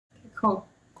Cool.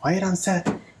 Quiet on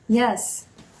set. Yes,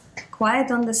 quiet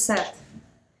on the set.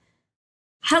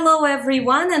 Hello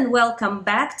everyone and welcome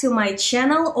back to my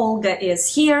channel. Olga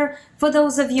is here. For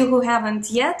those of you who haven't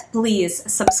yet, please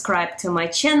subscribe to my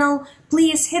channel.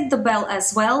 Please hit the bell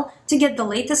as well to get the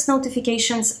latest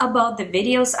notifications about the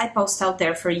videos I post out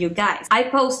there for you guys. I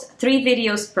post 3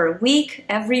 videos per week,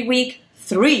 every week.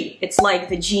 3. It's like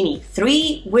the genie.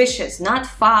 3 wishes, not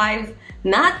 5,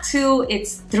 not 2,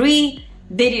 it's 3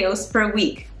 videos per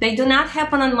week. They do not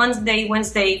happen on Monday,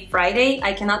 Wednesday, Friday.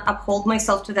 I cannot uphold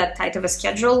myself to that tight of a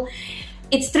schedule.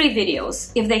 It's 3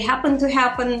 videos. If they happen to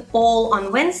happen all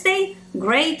on Wednesday,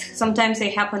 great. Sometimes they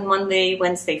happen Monday,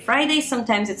 Wednesday, Friday.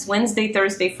 Sometimes it's Wednesday,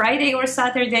 Thursday, Friday, or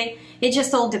Saturday. It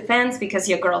just all depends because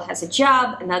your girl has a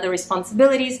job and other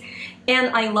responsibilities.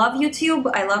 And I love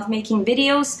YouTube. I love making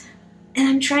videos. And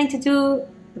I'm trying to do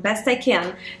the best I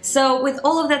can. So with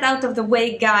all of that out of the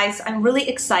way, guys, I'm really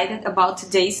excited about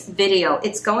today's video.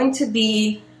 It's going to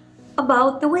be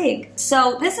about the wig.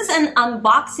 So this is an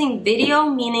unboxing video,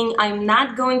 meaning I'm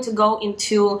not going to go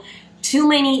into too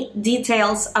many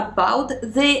details about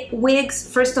the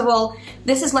wigs. First of all,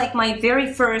 this is like my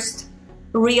very first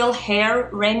real hair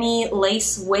Remy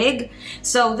lace wig.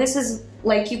 So this is,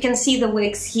 like, you can see the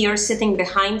wigs here sitting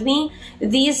behind me.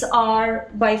 These are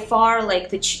by far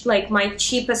like my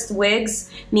cheapest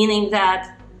wigs, meaning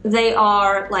that they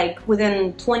are like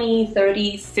within $20,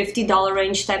 $30, $50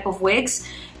 range type of wigs.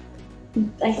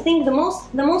 I think the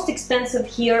most expensive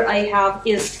here I have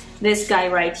is this guy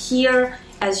right here.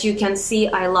 As you can see,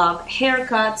 I love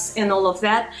haircuts and all of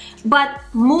that, but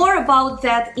more about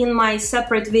that in my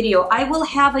separate video. I will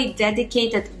have a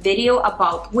dedicated video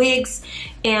about wigs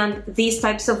and these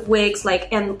types of wigs, like,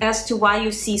 and as to why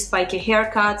you see spiky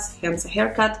haircuts, hence a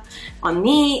haircut on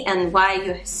me, and why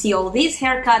you see all these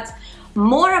haircuts.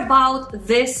 More about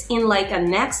this in like a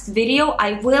next video.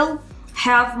 I will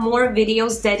have more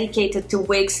videos dedicated to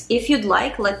wigs. If you'd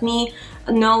like, let me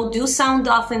know. Do sound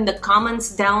off in the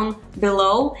comments down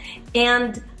below,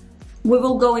 and we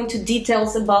will go into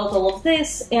details about all of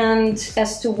this and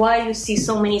as to why you see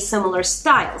so many similar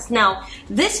styles. Now,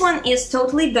 this one is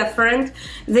totally different.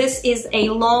 This is a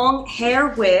long hair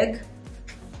wig.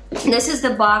 This is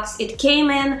the box it came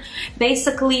in.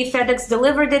 Basically, FedEx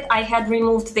delivered it. I had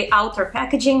removed the outer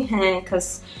packaging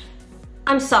because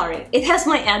I'm sorry, it has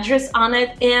my address on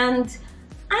it and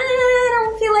I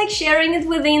don't feel like sharing it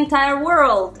with the entire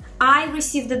world. I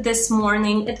received it this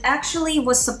morning. It actually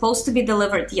was supposed to be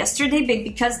delivered yesterday, but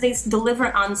because they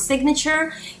deliver on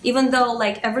signature, even though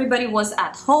like everybody was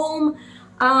at home,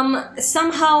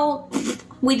 somehow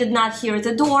we did not hear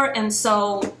the door, and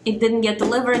so it didn't get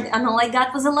delivered, and all I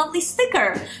got was a lovely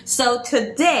sticker. So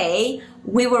today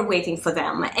we were waiting for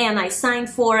them, and I signed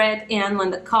for it, and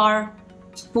when the car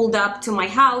pulled up to my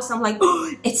house, I'm like,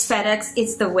 oh, it's FedEx,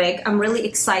 it's the wig. I'm really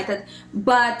excited.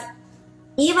 But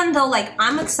even though like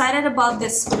I'm excited about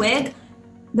this wig,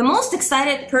 the most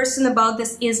excited person about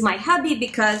this is my hubby,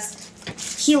 because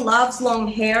he loves long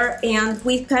hair, and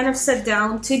we kind of sat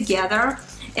down together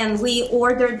and we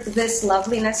ordered this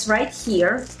loveliness right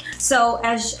here. So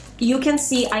as you can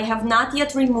see, I have not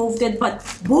yet removed it, but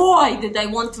boy, did I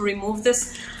want to remove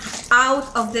this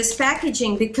out of this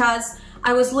packaging, because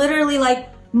I was literally like,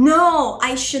 no,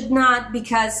 I should not,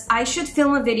 because I should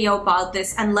film a video about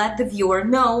this and let the viewer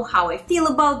know how I feel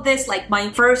about this, like my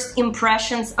first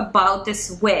impressions about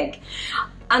this wig.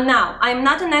 And now, I'm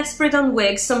not an expert on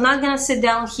wigs, so I'm not gonna sit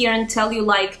down here and tell you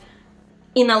like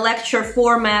in a lecture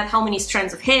format how many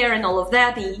strands of hair and all of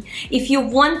that. If you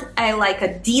want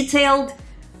a detailed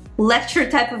lecture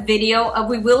type of video,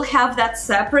 we will have that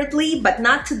separately, but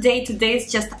not today. Today is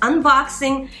just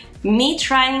unboxing, me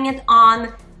trying it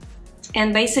on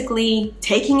and basically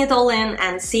taking it all in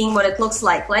and seeing what it looks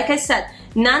like. Like I said,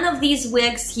 none of these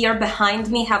wigs here behind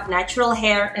me have natural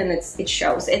hair, and it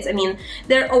shows. I mean,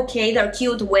 they're okay, they're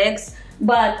cute wigs,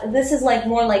 but this is like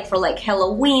more like for like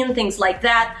Halloween, things like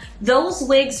that. Those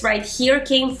wigs right here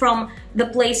came from the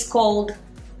place called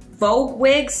Vogue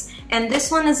Wigs, and this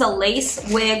one is a lace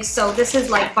wig, so this is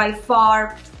like by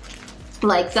far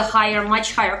like the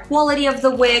much higher quality of the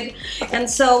wig. And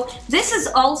so this is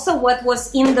also what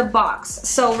was in the box.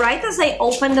 So right as I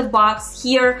opened the box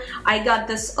here, I got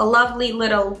this lovely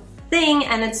little thing,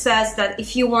 and it says that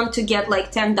if you want to get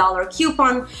like $10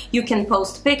 coupon, you can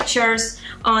post pictures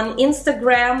on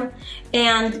Instagram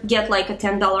and get like a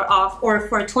 $10 off, or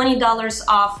for $20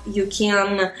 off you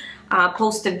can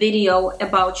post a video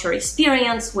about your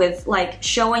experience with like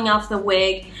showing off the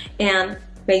wig, and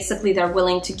basically they're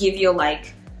willing to give you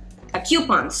like a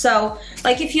coupon. So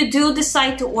like if you do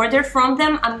decide to order from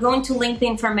them, I'm going to link the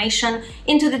information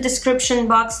into the description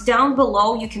box down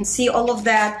below. You can see all of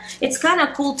that. It's kind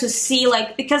of cool to see,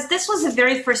 like, because this was the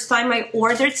very first time I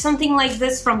ordered something like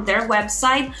this from their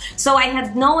website, so I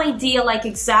had no idea like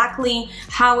exactly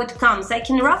how it comes. I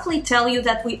can roughly tell you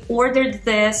that we ordered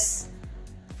this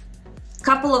a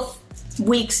couple of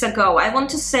weeks ago. I want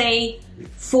to say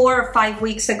 4 or 5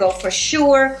 weeks ago for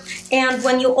sure. And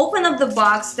when you open up the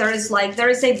box, there is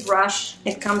a brush.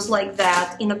 It comes like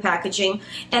that in the packaging,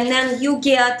 and then you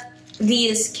get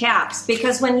these caps,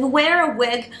 because when you wear a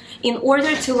wig, in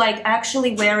order to like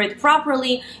actually wear it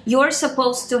properly, you're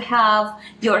supposed to have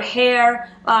your hair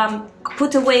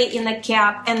put away in a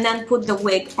cap and then put the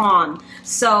wig on.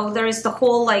 So there is the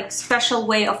whole like special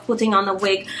way of putting on a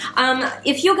wig.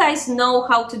 If you guys know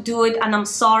how to do it, and I'm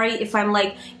sorry if I'm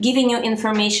like giving you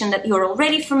information that you're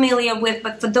already familiar with,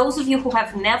 but for those of you who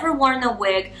have never worn a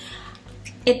wig,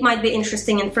 it might be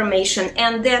interesting information.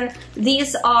 And then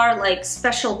these are like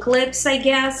special clips, I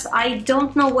guess. I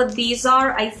don't know what these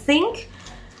are. I think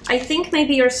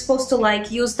maybe you're supposed to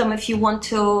like use them if you want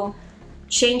to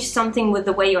change something with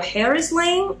the way your hair is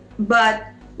laying. But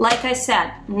like I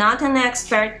said, not an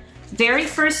expert. Very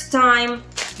first time.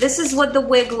 This is what the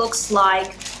wig looks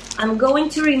like. I'm going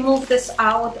to remove this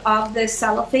out of the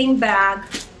cellophane bag.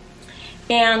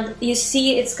 And you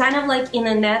see it's kind of like in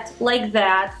a net like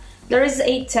that. There is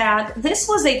a tag. This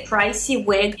was a pricey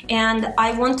wig, and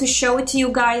I want to show it to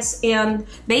you guys and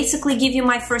basically give you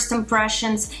my first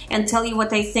impressions and tell you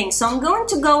what I think. So I'm going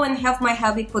to go and have my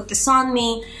hubby put this on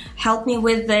me, help me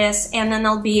with this, and then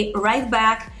I'll be right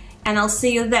back and I'll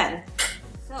see you then.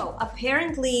 So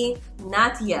apparently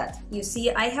not yet. You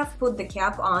see, I have put the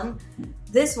cap on.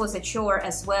 This was a chore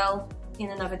as well in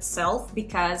and of itself,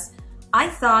 because I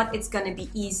thought it's gonna be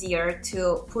easier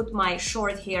to put my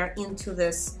short hair into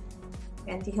this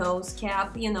pantyhose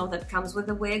cap, you know, that comes with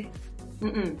the wig.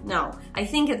 No, I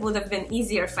think it would have been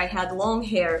easier if I had long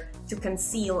hair to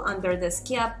conceal under this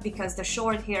cap, because the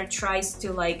short hair tries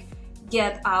to like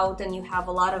get out and you have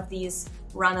a lot of these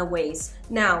runaways.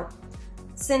 Now,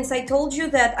 since I told you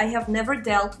that I have never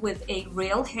dealt with a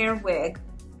real hair wig,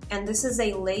 and this is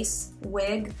a lace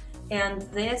wig, and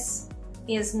this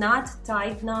is not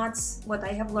tied knots, what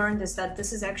I have learned is that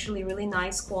this is actually really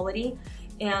nice quality.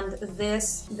 And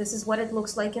this is what it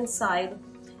looks like inside.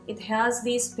 It has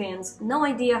these pins. No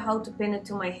idea how to pin it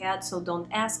to my head, so don't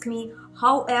ask me.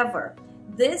 However,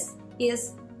 this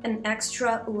is an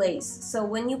extra lace. So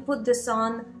when you put this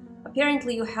on,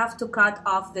 apparently you have to cut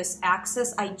off this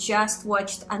excess. I just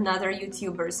watched another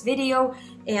YouTuber's video,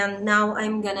 and now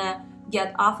I'm gonna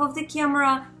get off of the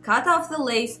camera, cut off the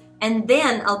lace, and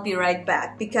then I'll be right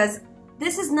back, because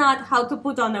this is not how to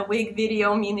put on a wig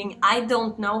video, meaning I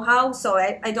don't know how, so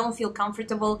I don't feel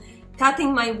comfortable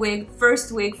cutting my wig,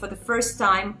 first wig for the first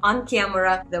time on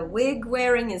camera. The wig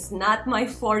wearing is not my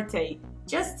forte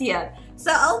just yet.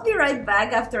 So I'll be right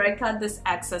back after I cut this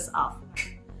excess off.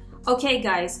 Okay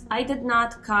guys, I did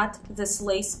not cut this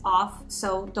lace off,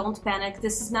 so don't panic.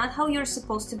 This is not how you're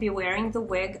supposed to be wearing the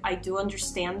wig. I do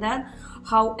understand that.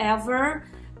 However,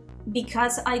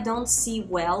 because I don't see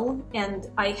well and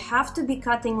I have to be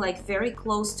cutting like very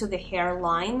close to the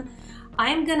hairline,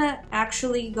 I'm gonna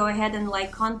actually go ahead and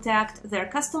like contact their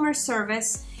customer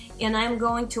service, and I'm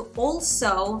going to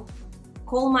also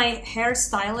call my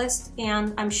hairstylist,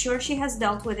 and I'm sure she has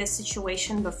dealt with this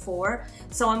situation before.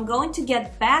 So I'm going to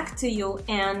get back to you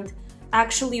and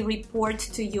actually report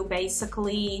to you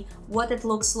basically what it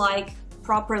looks like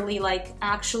properly, like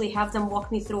actually have them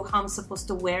walk me through how I'm supposed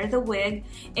to wear the wig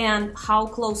and how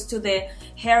close to the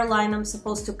hairline I'm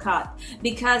supposed to cut.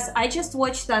 Because I just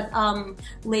watched that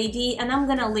lady, and I'm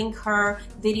gonna link her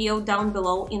video down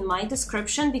below in my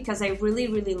description, because I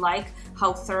really like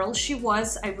how thorough she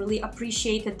was. I really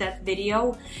appreciated that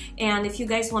video, and if you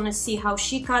guys want to see how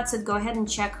she cuts it, go ahead and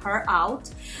check her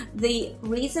out. The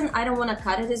reason I don't want to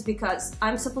cut it is because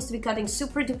I'm supposed to be cutting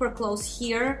super duper close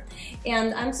here,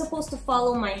 and I'm supposed to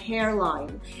follow my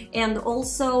hairline. And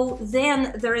also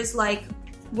then there is like,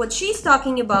 what she's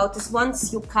talking about is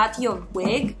once you cut your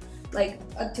wig like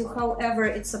to however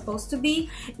it's supposed to be,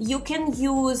 you can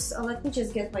use, let me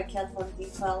just get my catalog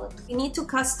detail. You need to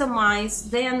customize,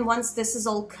 then once this is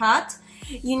all cut,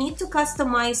 you need to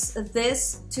customize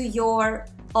this to your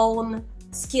own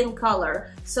skin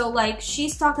color. So like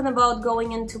she's talking about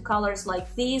going into colors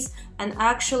like these and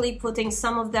actually putting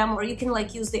some of them, or you can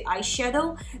like use the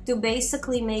eyeshadow to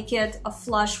basically make it a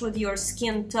flush with your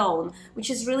skin tone, which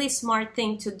is really smart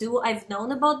thing to do. I've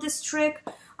known about this trick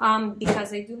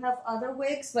because I do have other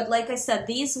wigs, but like I said,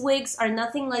 these wigs are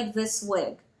nothing like this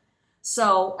wig.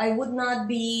 So I would not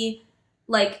be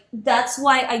Like, that's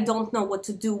why I don't know what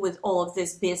to do with all of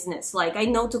this business. Like, I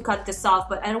know to cut this off,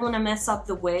 but I don't want to mess up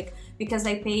the wig because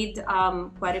I paid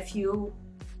quite a few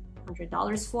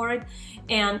 $100 for it,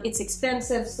 and it's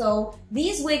expensive. So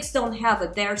these wigs don't have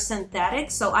it, they're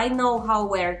synthetic, so I know how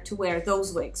to wear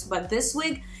those wigs. But this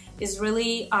wig is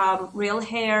really real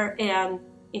hair, and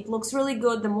it looks really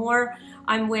good. The more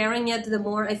I'm wearing it, the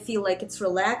more I feel like it's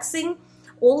relaxing.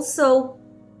 Also,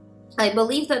 I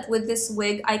believe that with this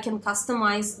wig I can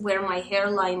customize where my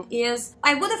hairline is.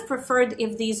 I would have preferred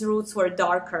if these roots were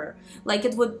darker, like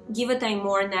it would give it a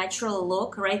more natural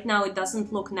look. Right now it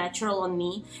doesn't look natural on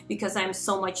me because I'm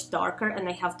so much darker and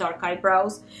I have dark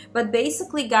eyebrows. But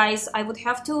basically, guys, I would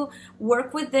have to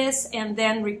work with this and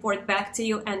then report back to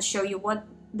you and show you what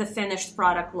the finished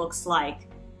product looks like.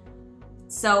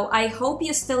 So I hope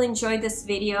you still enjoyed this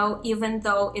video, even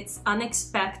though it's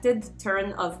unexpected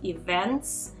turn of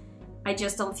events. I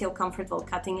just don't feel comfortable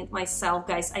cutting it myself,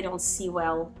 guys. I don't see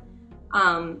well,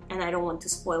 and I don't want to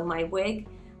spoil my wig.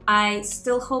 I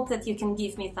still hope that you can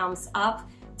give me thumbs up.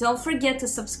 Don't forget to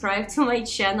subscribe to my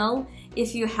channel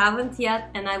if you haven't yet,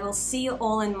 and I will see you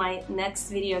all in my next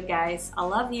video, guys. I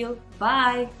love you.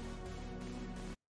 Bye!